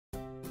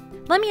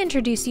Let me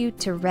introduce you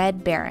to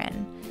Red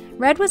Baron.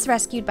 Red was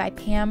rescued by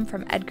Pam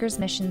from Edgar's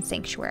Mission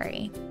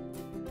Sanctuary.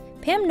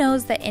 Pam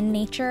knows that in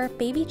nature,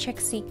 baby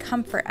chicks seek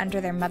comfort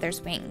under their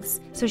mother's wings,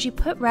 so she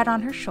put Red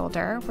on her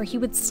shoulder where he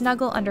would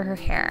snuggle under her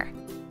hair.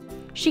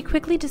 She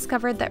quickly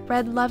discovered that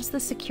Red loves the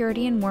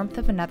security and warmth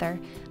of another,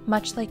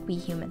 much like we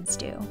humans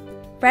do.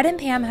 Red and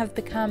Pam have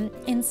become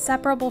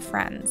inseparable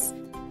friends.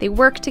 They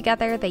work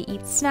together, they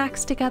eat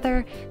snacks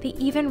together, they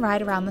even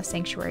ride around the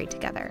sanctuary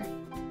together.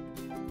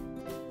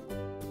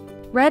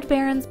 Red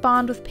Baron's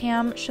bond with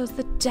Pam shows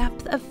the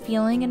depth of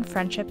feeling and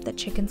friendship that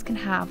chickens can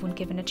have when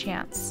given a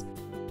chance.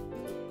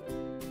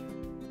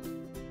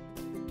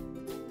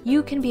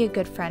 You can be a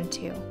good friend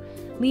too.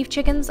 Leave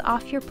chickens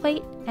off your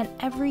plate, and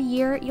every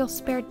year you'll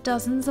spare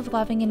dozens of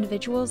loving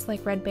individuals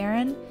like Red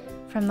Baron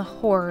from the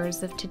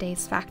horrors of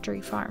today's factory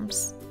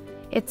farms.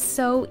 It's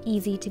so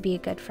easy to be a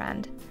good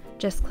friend.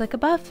 Just click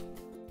above.